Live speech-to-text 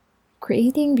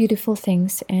Creating beautiful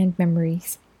things and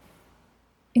memories.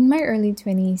 In my early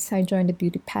 20s, I joined a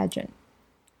beauty pageant.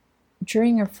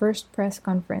 During our first press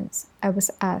conference, I was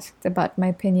asked about my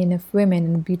opinion of women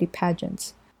in beauty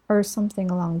pageants, or something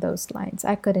along those lines.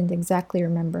 I couldn't exactly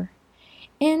remember.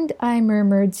 And I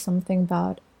murmured something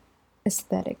about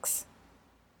aesthetics.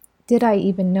 Did I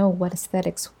even know what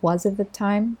aesthetics was at the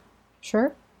time?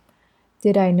 Sure.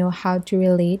 Did I know how to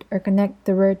relate or connect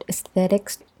the word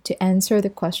aesthetics to answer the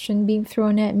question being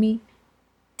thrown at me?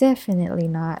 Definitely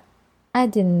not. I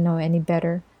didn't know any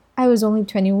better. I was only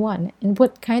 21, and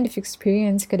what kind of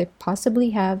experience could I possibly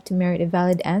have to merit a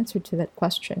valid answer to that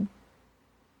question?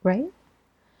 Right?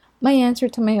 My answer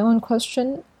to my own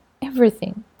question?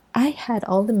 Everything. I had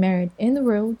all the merit in the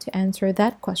world to answer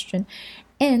that question,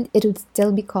 and it would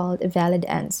still be called a valid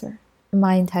answer. Am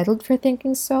I entitled for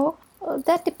thinking so? Well,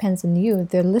 that depends on you,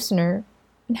 the listener,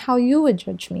 and how you would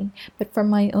judge me. But for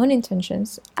my own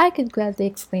intentions, I could gladly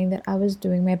explain that I was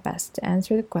doing my best to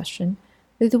answer the question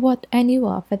with what I knew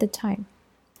of at the time.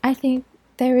 I think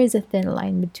there is a thin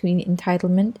line between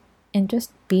entitlement and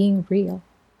just being real.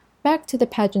 Back to the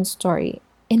pageant story.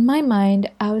 In my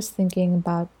mind, I was thinking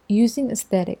about using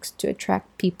aesthetics to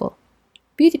attract people.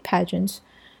 Beauty pageants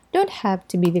don't have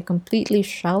to be the completely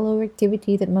shallow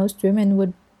activity that most women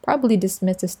would probably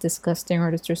dismiss as disgusting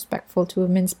or disrespectful to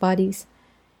women's bodies.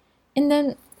 And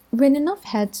then, when enough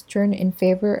heads turn in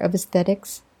favor of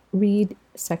aesthetics, read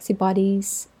sexy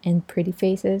bodies and pretty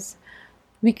faces,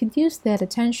 we could use that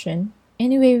attention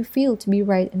any way we feel to be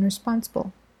right and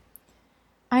responsible.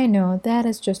 I know that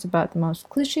is just about the most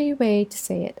cliche way to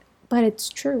say it, but it's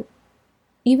true.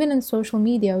 Even on social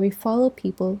media, we follow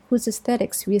people whose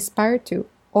aesthetics we aspire to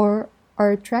or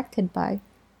are attracted by.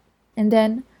 And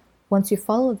then, once we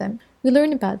follow them, we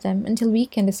learn about them until we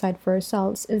can decide for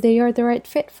ourselves if they are the right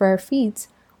fit for our feeds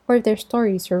or if their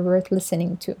stories are worth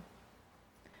listening to.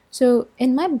 So,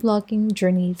 in my blogging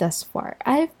journey thus far,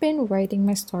 I've been writing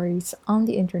my stories on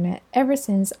the internet ever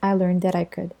since I learned that I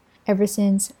could. Ever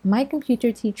since my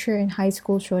computer teacher in high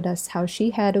school showed us how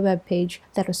she had a web page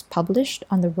that was published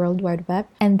on the World Wide Web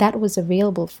and that was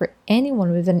available for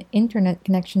anyone with an internet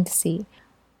connection to see,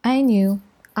 I knew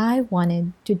I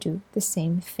wanted to do the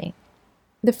same thing.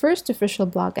 The first official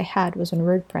blog I had was on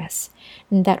WordPress,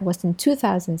 and that was in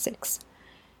 2006.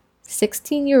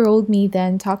 16-year-old me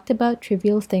then talked about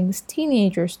trivial things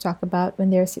teenagers talk about when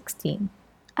they're 16.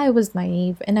 I was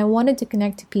naive and I wanted to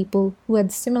connect to people who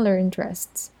had similar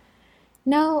interests.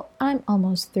 Now I'm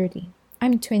almost 30.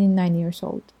 I'm 29 years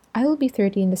old. I will be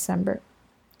 30 in December.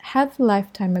 Half a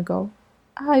lifetime ago,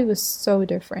 I was so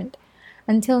different.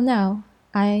 Until now,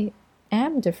 I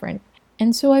am different.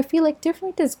 And so I feel like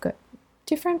different is good.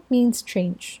 Different means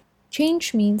change.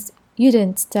 Change means you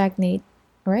didn't stagnate,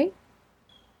 right?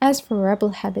 As for rebel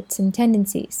habits and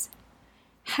tendencies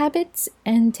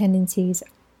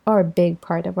are a big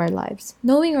part of our lives.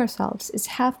 Knowing ourselves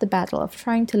is half the battle of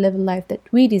trying to live a life that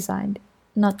we designed,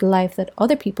 not the life that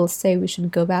other people say we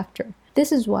should go after.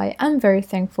 This is why I'm very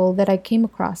thankful that I came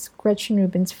across Gretchen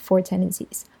Rubin's 4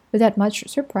 Tendencies. Without much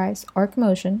surprise or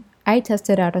commotion, I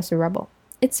tested out as a rebel.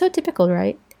 It's so typical,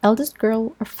 right? Eldest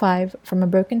girl of 5 from a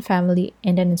broken family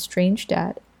and an estranged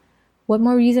dad. What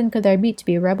more reason could there be to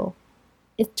be a rebel?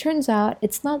 It turns out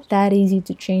it's not that easy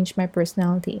to change my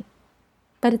personality,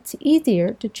 but it's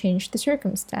easier to change the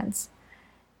circumstance.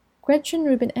 Gretchen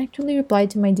Rubin actually replied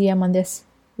to my DM on this.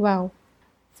 Wow.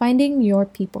 Finding your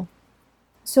people.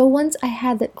 So once I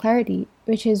had that clarity,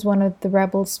 which is one of the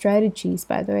rebel strategies,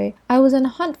 by the way, I was on a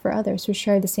hunt for others who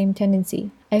share the same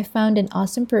tendency. I found an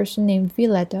awesome person named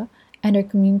Violetta and her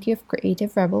community of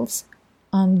creative rebels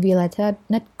on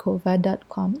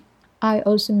violetta.netkova.com. I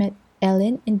also met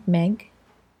Ellen and Meg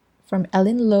from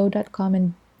ellenlow.com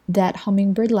and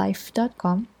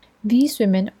thathummingbirdlife.com. These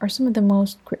women are some of the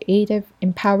most creative,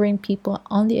 empowering people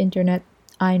on the internet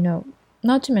I know.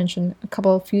 Not to mention a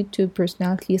couple of YouTube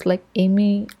personalities like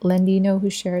Amy Landino, who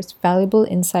shares valuable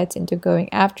insights into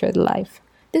going after the life.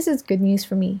 This is good news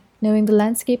for me. Knowing the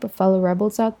landscape of fellow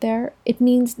rebels out there, it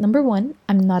means number 1,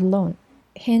 I'm not alone.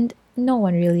 Hint, no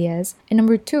one really is. And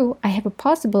number 2, I have a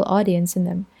possible audience in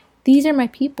them. These are my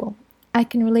people. I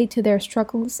can relate to their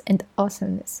struggles and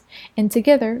awesomeness, and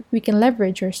together we can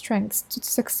leverage our strengths to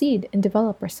succeed and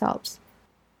develop ourselves.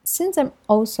 Since I'm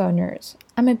also a nurse,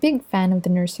 I'm a big fan of the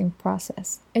nursing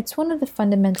process. It's one of the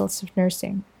fundamentals of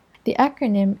nursing. The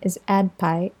acronym is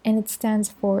ADPI, and it stands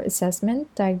for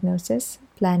Assessment, Diagnosis,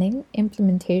 Planning,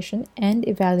 Implementation, and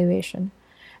Evaluation.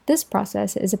 This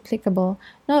process is applicable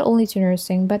not only to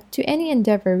nursing, but to any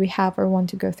endeavor we have or want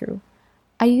to go through.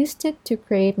 I used it to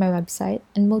create my website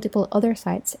and multiple other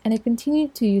sites, and I continue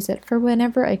to use it for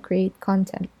whenever I create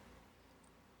content.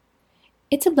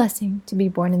 It's a blessing to be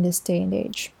born in this day and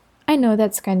age. I know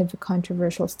that's kind of a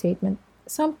controversial statement.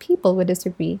 Some people would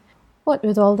disagree. What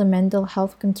with all the mental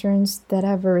health concerns that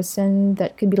have arisen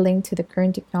that could be linked to the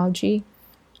current technology?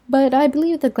 But I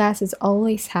believe the glass is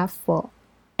always half full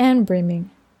and brimming.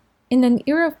 In an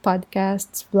era of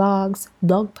podcasts, vlogs,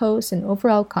 blog posts, and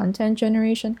overall content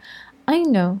generation, I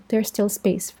know there's still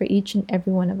space for each and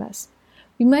every one of us.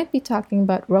 We might be talking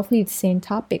about roughly the same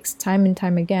topics time and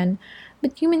time again,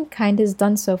 but humankind has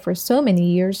done so for so many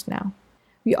years now.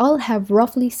 We all have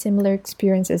roughly similar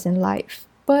experiences in life,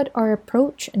 but our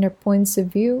approach and our points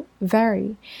of view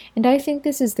vary, and I think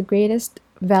this is the greatest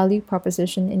value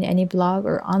proposition in any blog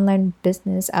or online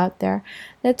business out there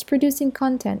that's producing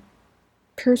content.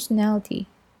 Personality.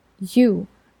 You,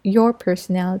 your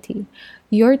personality,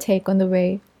 your take on the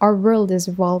way our world is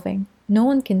evolving. No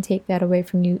one can take that away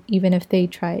from you, even if they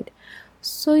tried.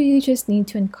 So you just need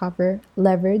to uncover,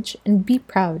 leverage, and be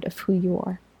proud of who you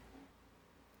are.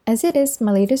 As it is,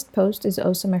 my latest post is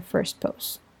also my first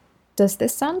post. Does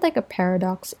this sound like a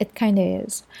paradox? It kinda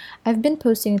is. I've been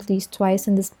posting at least twice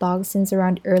on this blog since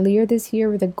around earlier this year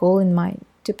with a goal in mind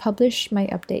to publish my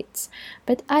updates,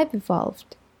 but I've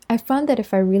evolved. I found that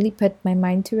if I really put my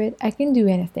mind to it, I can do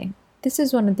anything. This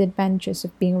is one of the advantages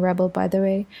of being a rebel, by the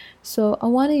way. So I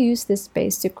want to use this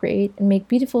space to create and make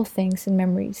beautiful things and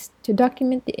memories, to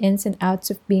document the ins and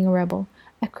outs of being a rebel,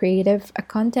 a creative, a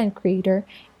content creator,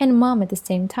 and a mom at the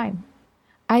same time.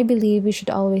 I believe we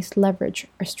should always leverage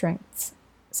our strengths.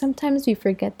 Sometimes we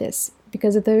forget this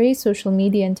because of the way social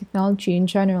media and technology in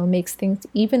general makes things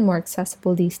even more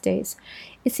accessible these days.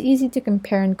 It's easy to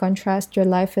compare and contrast your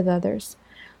life with others.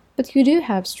 But you do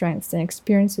have strengths and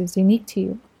experiences unique to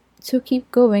you, so keep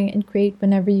going and create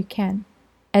whenever you can.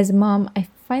 As a mom, I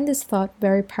find this thought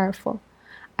very powerful.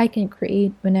 I can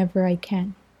create whenever I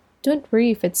can. Don't worry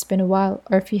if it's been a while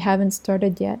or if you haven't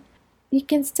started yet. You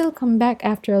can still come back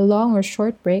after a long or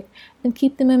short break and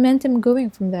keep the momentum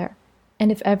going from there.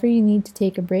 And if ever you need to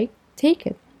take a break, take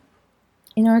it.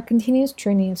 In our continuous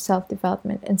journey of self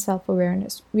development and self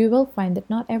awareness, we will find that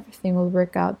not everything will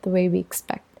work out the way we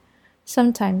expect.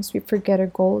 Sometimes we forget our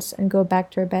goals and go back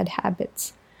to our bad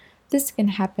habits. This can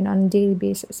happen on a daily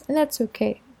basis, and that's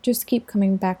okay. Just keep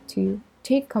coming back to you.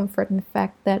 Take comfort in the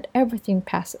fact that everything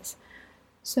passes.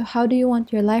 So, how do you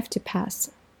want your life to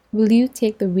pass? Will you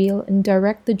take the wheel and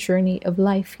direct the journey of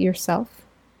life yourself?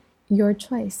 Your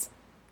choice.